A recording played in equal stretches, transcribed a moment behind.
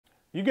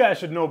You guys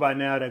should know by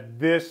now that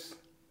this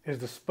is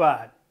the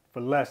spot for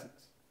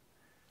lessons.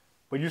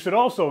 But you should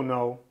also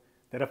know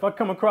that if I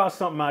come across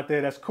something out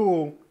there that's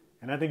cool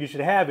and I think you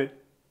should have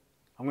it,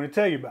 I'm going to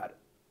tell you about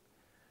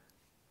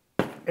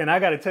it. And I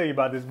got to tell you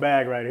about this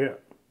bag right here.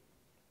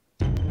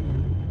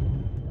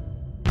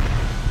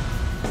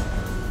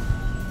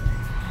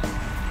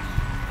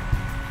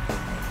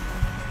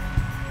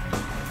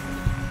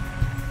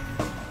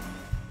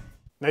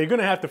 Now you're going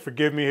to have to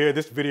forgive me here.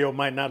 This video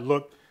might not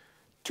look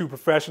too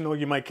professional.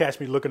 You might catch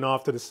me looking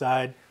off to the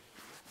side.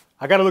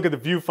 I got to look at the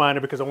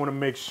viewfinder because I want to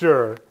make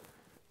sure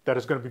that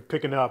it's going to be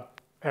picking up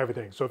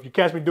everything. So if you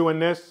catch me doing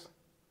this,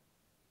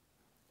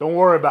 don't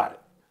worry about it.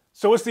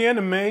 So it's the end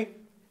of May.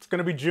 It's going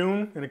to be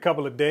June in a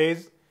couple of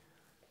days.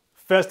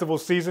 Festival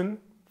season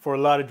for a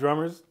lot of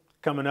drummers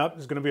coming up.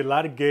 There's going to be a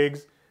lot of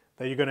gigs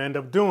that you're going to end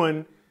up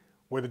doing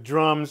where the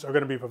drums are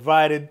going to be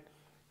provided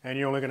and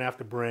you're only going to have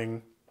to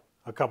bring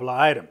a couple of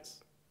items.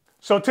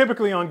 So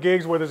typically on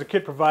gigs where there's a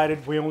kit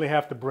provided, we only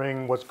have to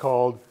bring what's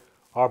called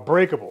our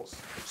breakables.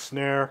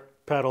 Snare,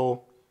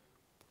 pedal,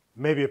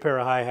 maybe a pair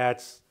of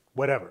hi-hats,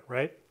 whatever,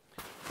 right?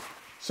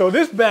 So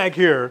this bag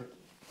here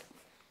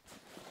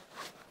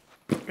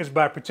is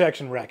by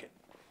Protection Racket.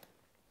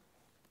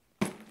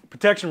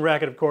 Protection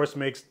Racket, of course,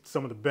 makes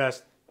some of the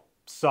best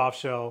soft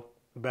shell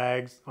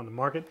bags on the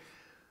market.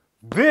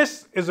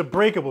 This is a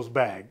breakables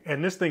bag,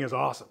 and this thing is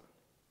awesome.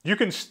 You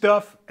can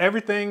stuff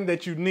everything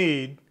that you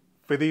need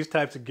for these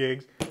types of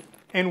gigs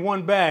in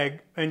one bag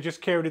and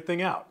just carry the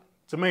thing out.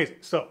 It's amazing.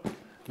 So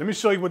let me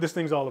show you what this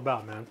thing's all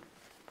about, man.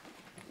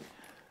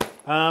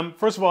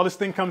 First of all, this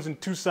thing comes in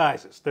two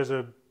sizes. There's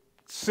a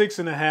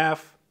 6.5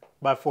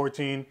 by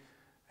 14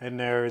 and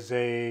there's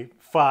a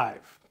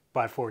 5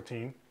 by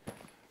 14.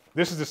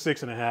 This is the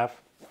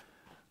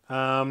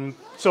 6.5.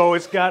 So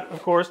it's got,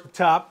 of course, the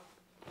top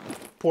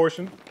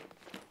portion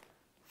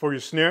for your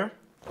snare.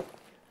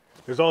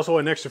 There's also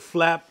an extra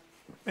flap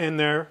in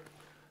there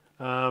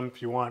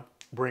if you want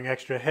bring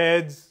extra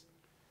heads.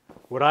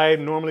 What I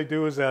normally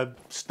do is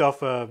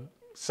stuff a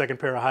second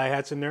pair of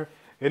hi-hats in there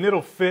and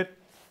it'll fit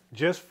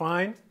just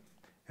fine.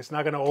 It's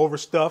not going to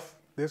overstuff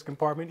this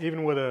compartment.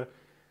 Even with a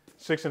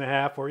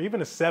 6.5 or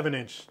even a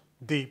 7-inch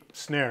deep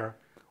snare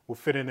will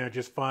fit in there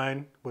just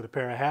fine with a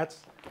pair of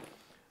hats.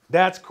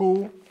 That's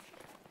cool.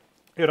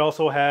 It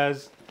also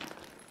has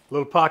a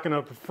little pocket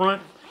up the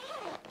front.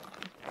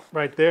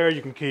 Right there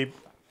you can keep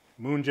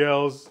moon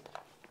gels,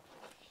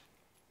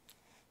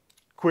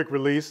 quick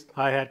release,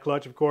 hi-hat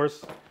clutch, of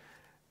course.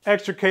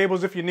 Extra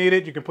cables if you need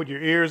it. You can put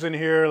your ears in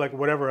here, like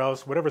whatever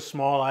else, whatever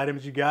small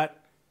items you got,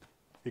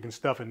 you can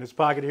stuff in this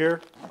pocket here.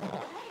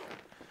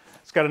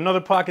 It's got another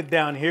pocket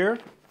down here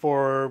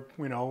for,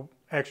 you know,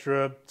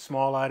 extra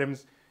small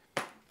items,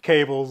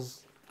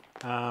 cables,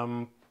 you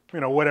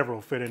know, whatever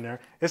will fit in there.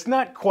 It's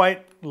not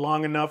quite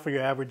long enough for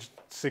your average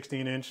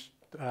 16-inch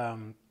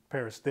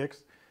pair of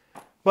sticks,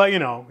 but you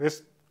know,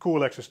 it's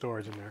cool extra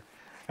storage in there.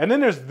 And then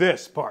there's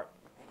this part.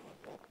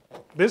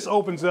 This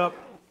opens up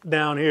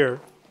down here.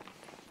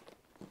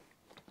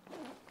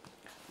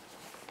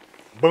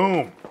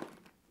 Boom.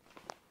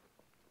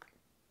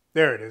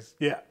 There it is.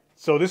 Yeah.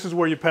 So this is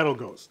where your pedal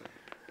goes.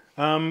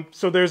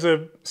 So there's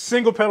a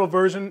single pedal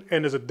version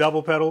and there's a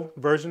double pedal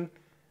version.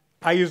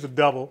 I use the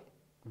double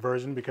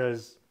version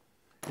because,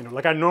 you know,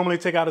 like I normally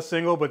take out a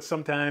single, but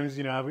sometimes,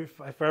 you know,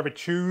 if I ever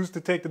choose to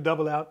take the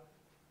double out,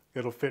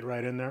 it'll fit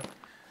right in there.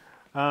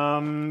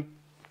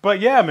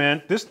 But yeah,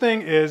 man, this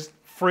thing is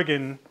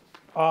friggin'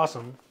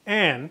 awesome.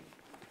 And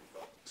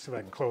let's see if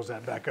I can close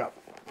that back up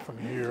from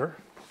here.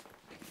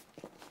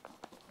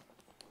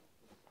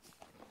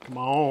 Come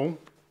on.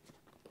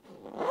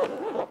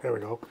 There we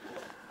go.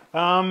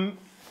 And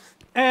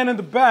in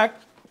the back,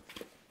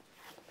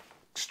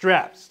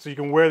 straps. So you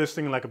can wear this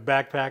thing like a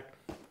backpack.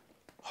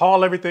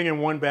 Haul everything in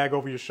one bag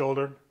over your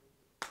shoulder.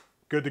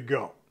 Good to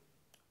go.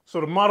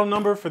 So the model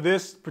number for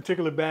this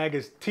particular bag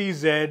is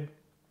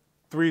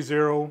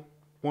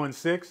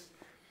TZ3016.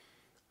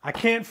 I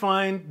can't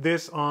find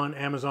this on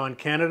Amazon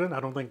Canada. I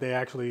don't think they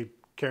actually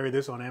carry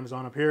this on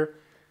Amazon up here,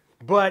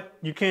 but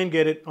you can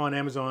get it on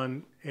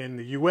Amazon in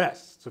the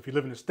US. So if you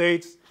live in the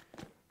States,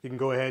 you can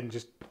go ahead and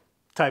just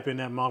type in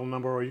that model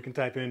number, or you can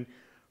type in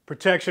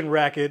Protection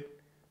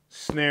Racket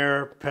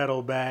Snare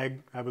Pedal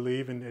Bag, I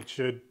believe, and it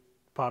should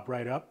pop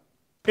right up.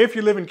 If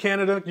you live in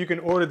Canada, you can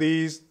order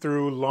these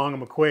through Long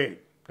 & McQuaid.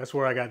 That's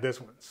where I got this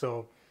one.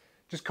 So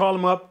just call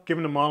them up, give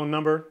them the model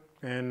number,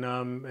 and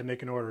they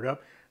can order it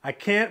up. I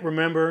can't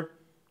remember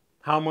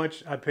how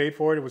much I paid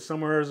for it. It was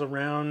somewhere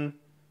around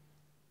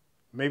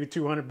maybe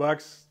 200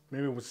 bucks.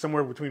 Maybe it was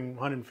somewhere between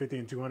 150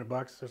 and 200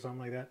 bucks or something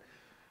like that.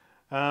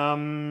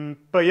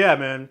 But yeah,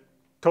 man,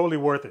 totally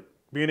worth it.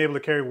 Being able to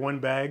carry one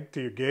bag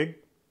to your gig,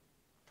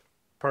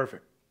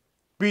 perfect.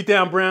 Beat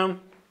Down Brown,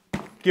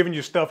 giving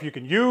you stuff you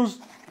can use.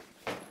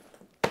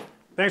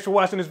 Thanks for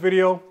watching this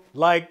video.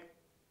 Like,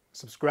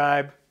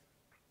 subscribe.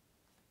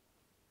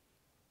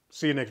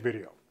 See you next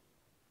video.